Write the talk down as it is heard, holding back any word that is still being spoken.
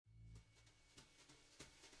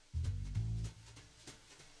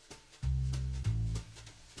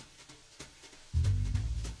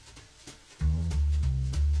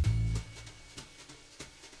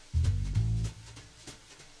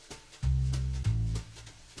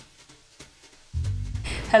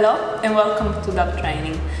Hello and welcome to DAB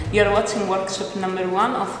Training. You are watching workshop number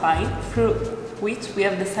 1 of 5, through which we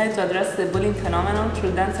have decided to address the bullying phenomenon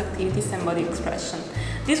through dance activities and body expression.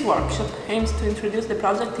 This workshop aims to introduce the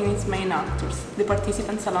project in its main actors, the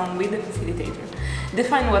participants along with the facilitator,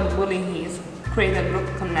 define what bullying is, create a group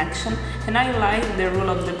connection, and highlight the role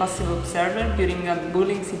of the passive observer during a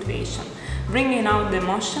bullying situation, bringing out the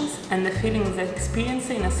emotions and the feelings experienced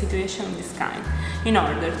in a situation of this kind, in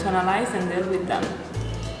order to analyze and deal with them.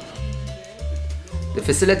 The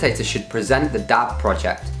facilitator should present the DAB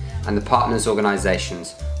project and the partners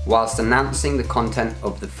organisations whilst announcing the content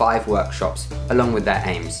of the 5 workshops along with their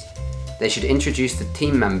aims. They should introduce the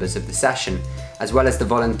team members of the session as well as the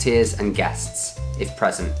volunteers and guests, if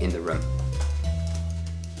present in the room.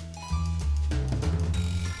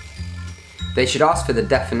 They should ask for the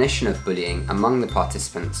definition of bullying among the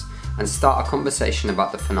participants and start a conversation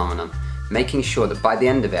about the phenomenon, making sure that by the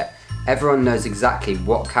end of it, everyone knows exactly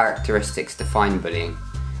what characteristics define bullying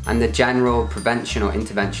and the general prevention or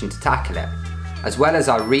intervention to tackle it, as well as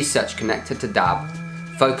our research connected to DAB,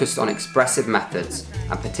 focused on expressive methods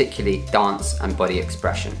and particularly dance and body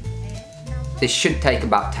expression. This should take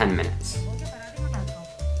about 10 minutes.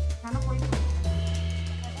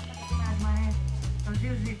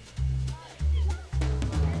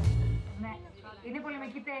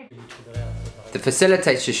 The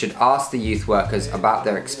facilitator should ask the youth workers about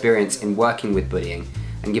their experience in working with bullying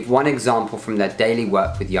and give one example from their daily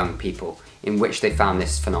work with young people in which they found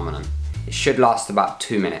this phenomenon. It should last about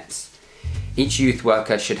 2 minutes. Each youth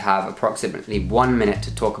worker should have approximately 1 minute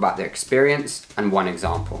to talk about their experience and one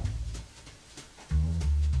example.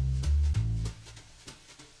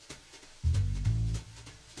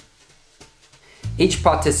 Each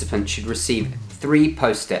participant should receive 3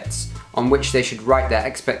 post-its on which they should write their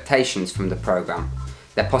expectations from the programme,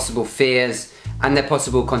 their possible fears and their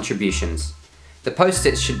possible contributions. The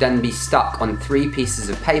post-its should then be stuck on 3 pieces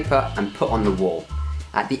of paper and put on the wall.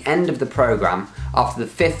 At the end of the programme, after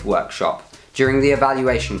the 5th workshop, during the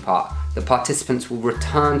evaluation part, the participants will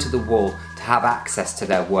return to the wall to have access to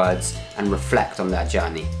their words and reflect on their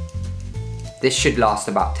journey. This should last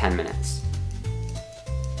about 10 minutes.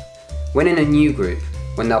 When in a new group,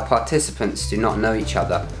 when their participants do not know each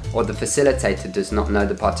other or the facilitator does not know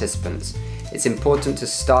the participants, it's important to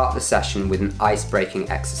start the session with an ice-breaking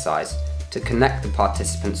exercise to connect the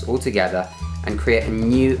participants all together and create a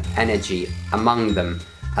new energy among them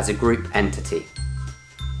as a group entity.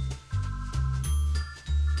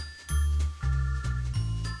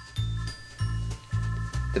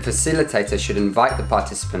 The facilitator should invite the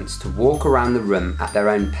participants to walk around the room at their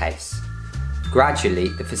own pace. Gradually,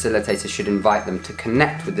 the facilitator should invite them to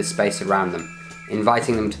connect with the space around them,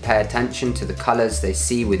 inviting them to pay attention to the colours they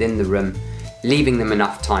see within the room, leaving them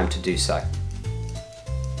enough time to do so.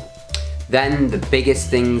 Then the biggest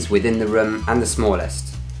things within the room and the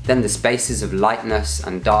smallest, then the spaces of lightness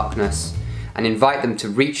and darkness, and invite them to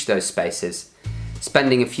reach those spaces,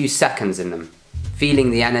 spending a few seconds in them, feeling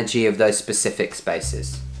the energy of those specific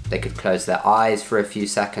spaces. They could close their eyes for a few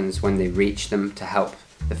seconds when they reach them to help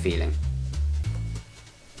the feeling.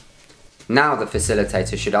 Now the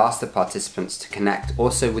facilitator should ask the participants to connect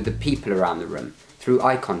also with the people around the room through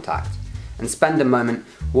eye contact and spend a moment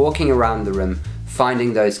walking around the room,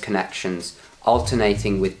 finding those connections,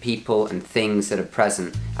 alternating with people and things that are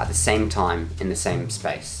present at the same time in the same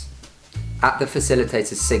space. At the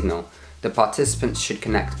facilitator's signal, the participants should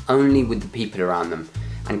connect only with the people around them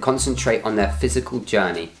and concentrate on their physical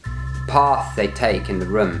journey, the path they take in the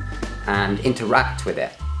room, and interact with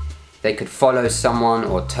it. They could follow someone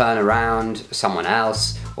or turn around someone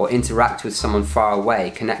else or interact with someone far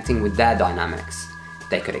away, connecting with their dynamics.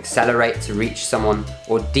 They could accelerate to reach someone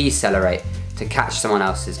or decelerate to catch someone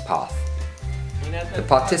else's path. The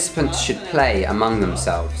participants should play among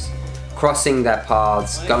themselves, crossing their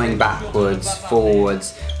paths, going backwards,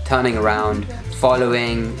 forwards, turning around,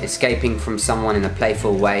 following, escaping from someone in a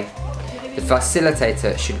playful way. The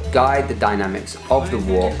facilitator should guide the dynamics of the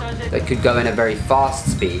walk that could go in a very fast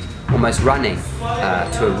speed, almost running,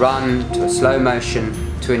 to a run, to a slow motion,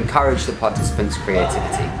 to encourage the participants'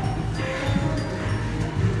 creativity.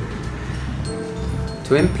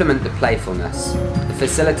 To implement the playfulness, the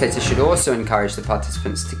facilitator should also encourage the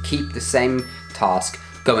participants to keep the same task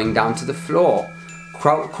going down to the floor,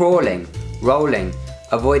 crawling, rolling,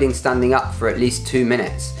 avoiding standing up for at least 2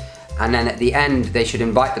 minutes. And then at the end, they should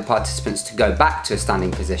invite the participants to go back to a standing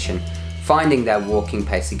position, finding their walking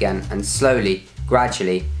pace again and slowly,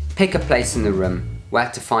 gradually, pick a place in the room where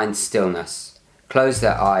to find stillness, close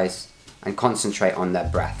their eyes and concentrate on their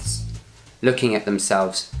breaths, looking at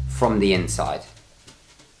themselves from the inside.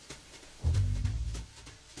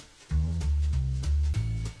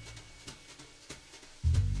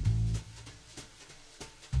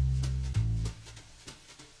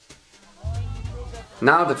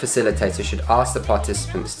 Now the facilitator should ask the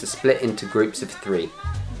participants to split into groups of 3.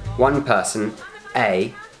 One person,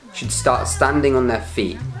 A, should start standing on their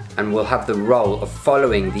feet and will have the role of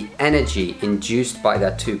following the energy induced by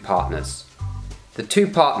their 2 partners. The 2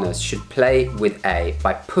 partners should play with A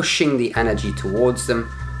by pushing the energy towards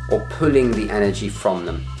them or pulling the energy from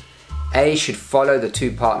them. A should follow the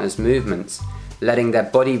 2 partners' movements, letting their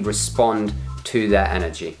body respond to their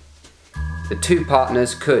energy. The 2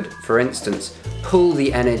 partners could, for instance, pull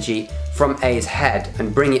the energy from A's head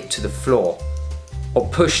and bring it to the floor, or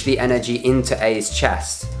push the energy into A's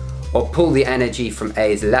chest, or pull the energy from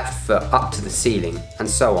A's left foot up to the ceiling, and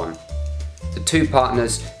so on. The 2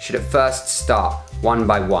 partners should at first start one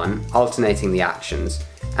by one, alternating the actions,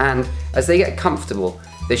 and as they get comfortable,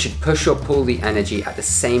 they should push or pull the energy at the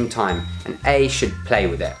same time, and A should play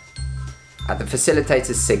with it. At the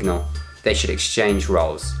facilitator's signal, they should exchange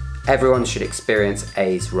roles. Everyone should experience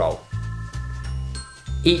A's role.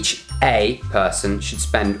 Each A person should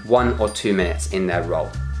spend 1 or 2 minutes in their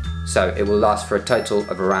role, so it will last for a total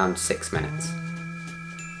of around 6 minutes.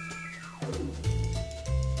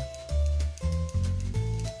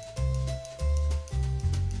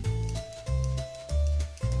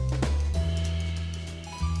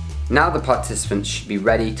 Now the participants should be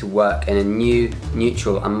ready to work in a new,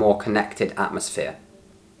 neutral and more connected atmosphere.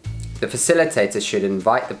 The facilitator should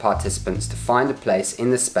invite the participants to find a place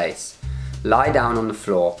in the space, lie down on the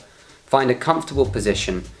floor, find a comfortable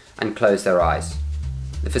position and close their eyes.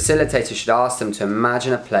 The facilitator should ask them to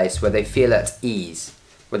imagine a place where they feel at ease,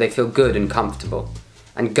 where they feel good and comfortable,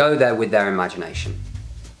 and go there with their imagination.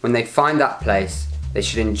 When they find that place, they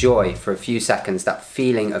should enjoy for a few seconds that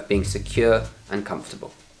feeling of being secure and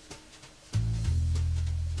comfortable.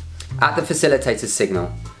 At the facilitator's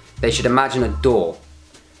signal, they should imagine a door,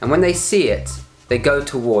 and when they see it, they go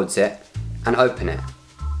towards it and open it.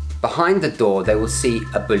 Behind the door, they will see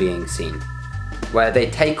a bullying scene, where they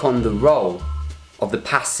take on the role of the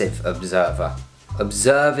passive observer,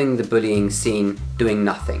 observing the bullying scene, doing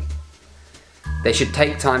nothing. They should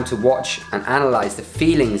take time to watch and analyze the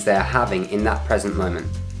feelings they are having in that present moment.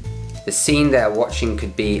 The scene they are watching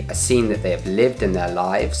could be a scene that they have lived in their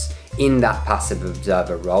lives, in that passive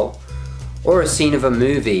observer role, or a scene of a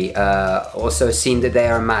movie, also a scene that they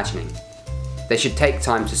are imagining. They should take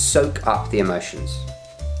time to soak up the emotions.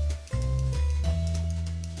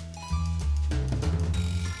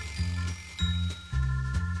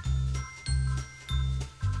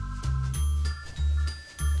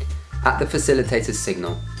 At the facilitator's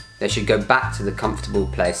signal, they should go back to the comfortable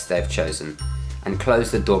place they have chosen and close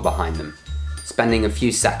the door behind them, spending a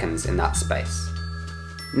few seconds in that space.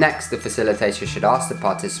 Next, the facilitator should ask the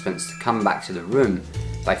participants to come back to the room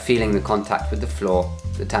by feeling the contact with the floor,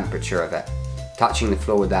 the temperature of it, touching the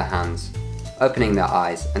floor with their hands, opening their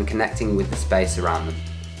eyes and connecting with the space around them.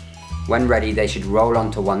 When ready, they should roll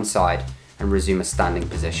onto one side and resume a standing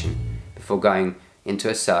position before going into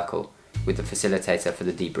a circle with the facilitator for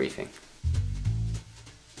the debriefing.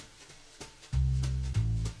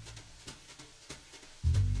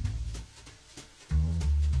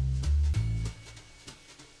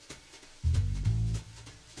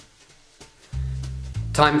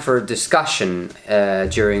 Time for a discussion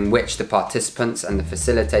during which the participants and the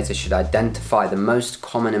facilitator should identify the most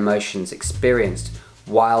common emotions experienced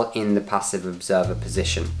while in the passive observer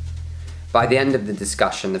position. By the end of the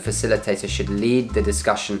discussion, the facilitator should lead the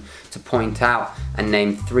discussion to point out and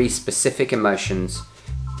name 3 specific emotions.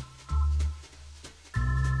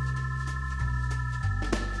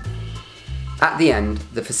 At the end,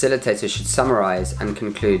 the facilitator should summarize and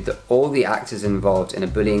conclude that all the actors involved in a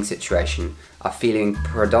bullying situation are feeling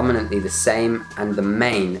predominantly the same and the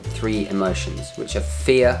main 3 emotions, which are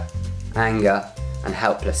fear, anger, and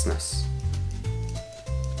helplessness.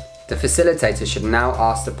 The facilitator should now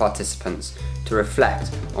ask the participants to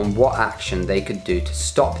reflect on what action they could do to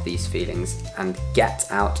stop these feelings and get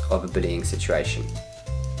out of a bullying situation.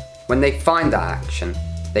 When they find that action,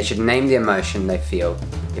 they should name the emotion they feel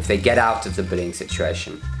if they get out of the bullying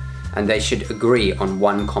situation, and they should agree on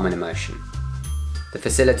one common emotion. The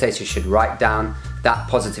facilitator should write down that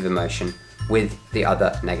positive emotion with the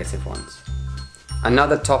other negative ones.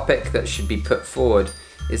 Another topic that should be put forward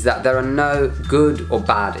is that there are no good or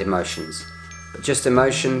bad emotions, but just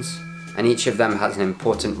emotions, and each of them has an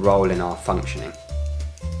important role in our functioning.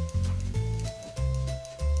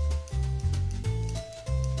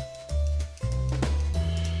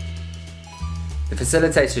 The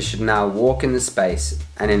facilitator should now walk in the space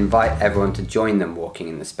and invite everyone to join them walking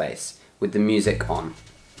in the space with the music on.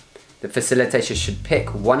 The facilitator should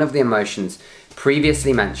pick one of the emotions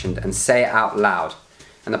previously mentioned and say it out loud,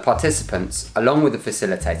 and the participants, along with the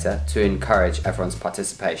facilitator to encourage everyone's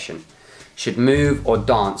participation, should move or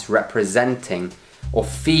dance representing or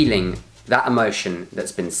feeling that emotion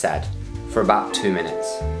that's been said for about 2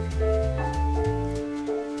 minutes.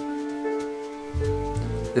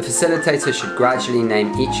 The facilitator should gradually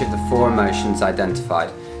name each of the 4 emotions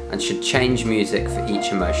identified and should change music for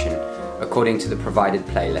each emotion according to the provided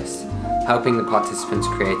playlist, helping the participants'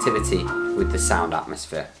 creativity with the sound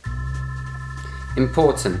atmosphere.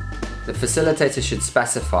 Important, the facilitator should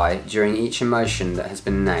specify during each emotion that has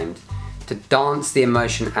been named to dance the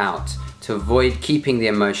emotion out to avoid keeping the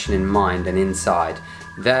emotion in mind and inside.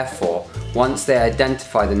 Therefore, once they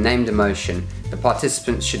identify the named emotion, the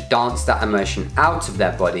participants should dance that emotion out of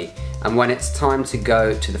their body, and when it's time to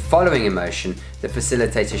go to the following emotion, the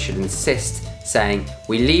facilitator should insist, saying,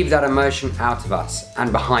 "We leave that emotion out of us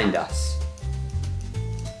and behind us."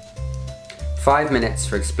 5 minutes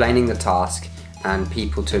for explaining the task and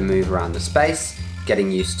people to move around the space,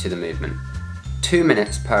 getting used to the movement. 2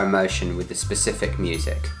 minutes per emotion with the specific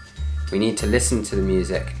music. We need to listen to the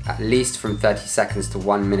music at least from 30 seconds to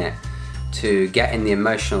 1 minute to get in the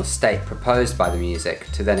emotional state proposed by the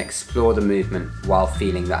music to then explore the movement while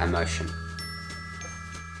feeling that emotion.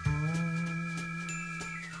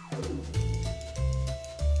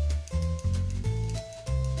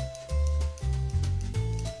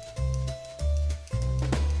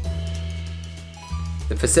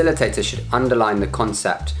 The facilitator should underline the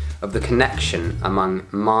concept of the connection among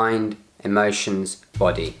mind, emotions,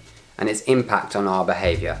 body, and its impact on our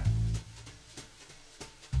behaviour.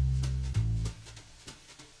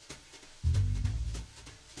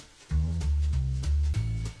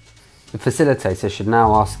 The facilitator should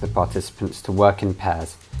now ask the participants to work in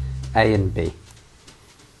pairs, A and B.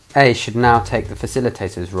 A should now take the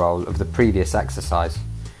facilitator's role of the previous exercise.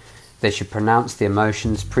 They should pronounce the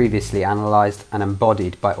emotions previously analysed and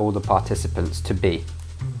embodied by all the participants to B.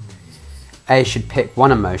 A should pick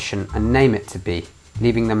one emotion and name it to B,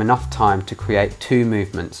 leaving them enough time to create 2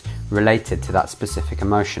 movements related to that specific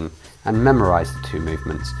emotion and memorise the 2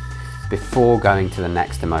 movements before going to the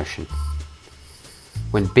next emotion.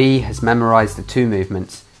 When B has memorised the 2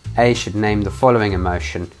 movements, A should name the following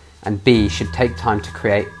emotion and B should take time to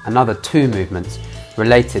create another 2 movements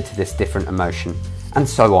related to this different emotion, and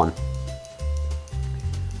so on.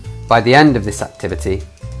 By the end of this activity,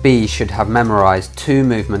 B should have memorised 2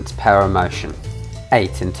 movements per emotion,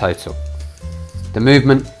 8 in total. The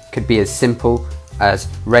movement could be as simple as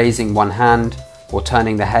raising one hand or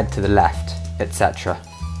turning the head to the left, etc.,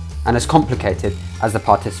 and as complicated as the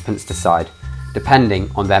participants decide, depending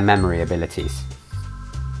on their memory abilities.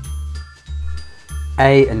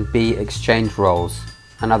 A and B exchange roles,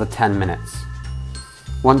 another 10 minutes.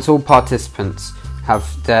 Once all participants have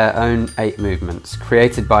their own 8 movements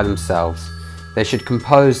created by themselves, they should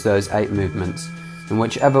compose those 8 movements in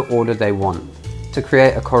whichever order they want to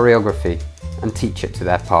create a choreography and teach it to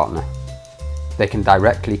their partner. They can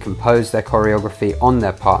directly compose their choreography on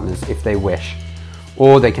their partners if they wish,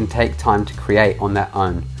 or they can take time to create on their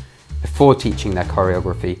own before teaching their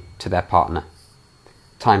choreography to their partner.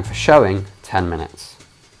 Time for showing, 10 minutes.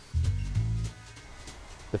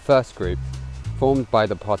 The first group, formed by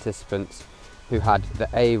the participants who had the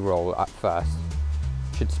A role at first,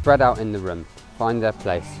 should spread out in the room, find their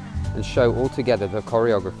place, and show all together the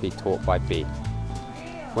choreography taught by B.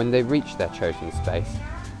 When they reach their chosen space,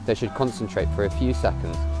 they should concentrate for a few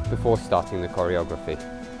seconds before starting the choreography.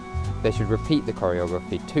 They should repeat the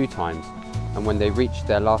choreography 2 times, and when they reach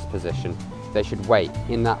their last position, they should wait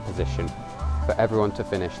in that position for everyone to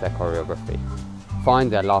finish their choreography. Find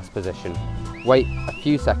their last position, wait a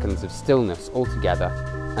few seconds of stillness all together,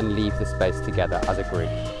 and leave the space together as a group.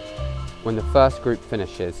 When the first group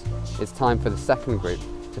finishes, it's time for the second group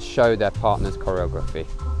to show their partner's choreography.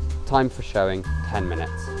 Time for showing, 10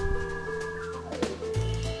 minutes.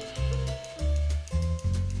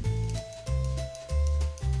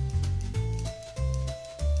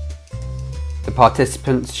 The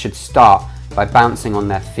participants should start by bouncing on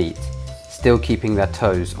their feet, still keeping their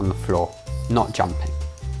toes on the floor, not jumping.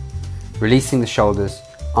 Releasing the shoulders,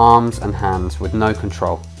 arms and hands with no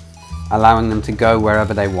control, allowing them to go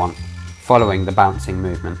wherever they want, following the bouncing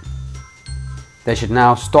movement. They should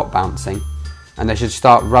now stop bouncing and they should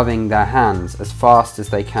start rubbing their hands as fast as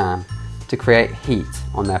they can to create heat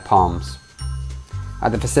on their palms.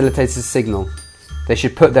 At the facilitator's signal, they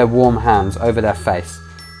should put their warm hands over their face,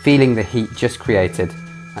 feeling the heat just created,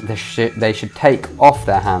 and they should take off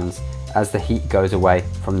their hands as the heat goes away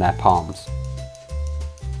from their palms.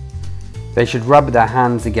 They should rub their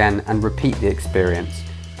hands again and repeat the experience,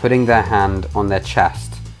 putting their hand on their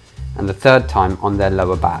chest and the third time on their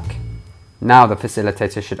lower back. Now the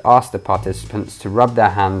facilitator should ask the participants to rub their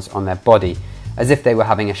hands on their body as if they were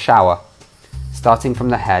having a shower, starting from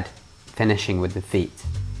the head, finishing with the feet,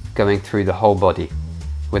 going through the whole body,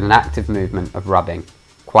 with an active movement of rubbing,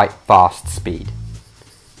 quite fast speed.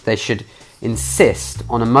 They should insist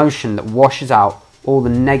on a motion that washes out all the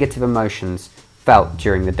negative emotions felt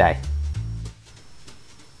during the day.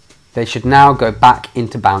 They should now go back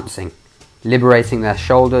into bouncing, liberating their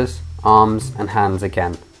shoulders, arms and hands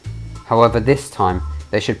again. However, this time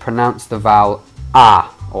they should pronounce the vowel A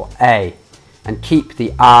or A and keep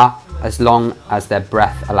the A as long as their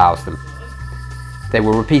breath allows them. They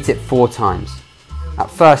will repeat it 4 times. At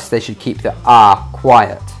first they should keep the A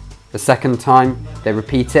quiet. The second time they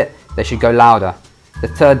repeat it, they should go louder. The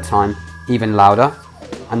third time, even louder.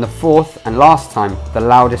 And the fourth and last time, the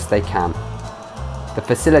loudest they can. The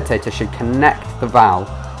facilitator should connect the vowel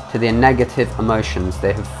to the negative emotions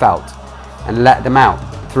they have felt and let them out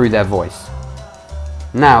through their voice.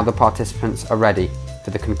 Now the participants are ready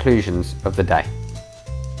for the conclusions of the day.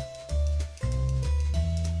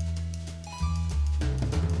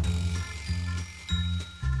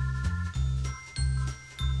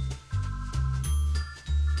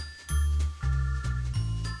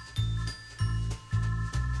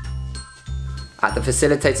 At the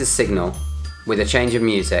facilitator's signal, with a change of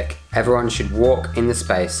music, everyone should walk in the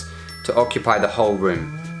space to occupy the whole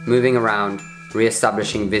room, moving around,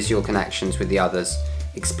 re-establishing visual connections with the others,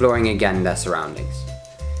 exploring again their surroundings.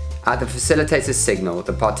 At the facilitator's signal,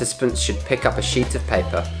 the participants should pick up a sheet of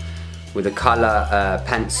paper with a colour,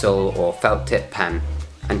 pencil or felt tip pen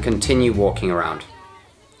and continue walking around.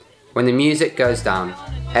 When the music goes down,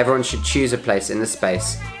 everyone should choose a place in the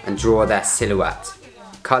space and draw their silhouette,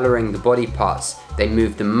 colouring the body parts they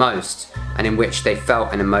moved the most and in which they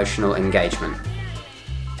felt an emotional engagement.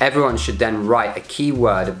 Everyone should then write a key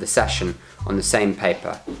word of the session on the same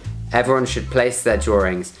paper. Everyone should place their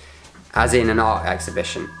drawings, as in an art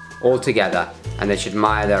exhibition, all together, and they should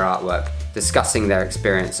admire their artwork, discussing their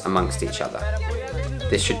experience amongst each other.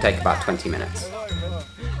 This should take about 20 minutes.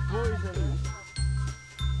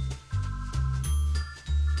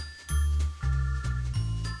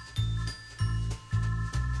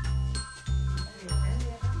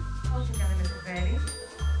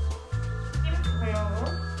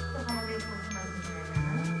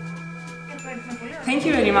 Thank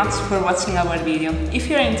you very much for watching our video. If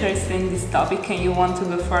you are interested in this topic and you want to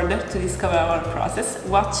go further to discover our process,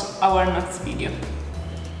 watch our next video.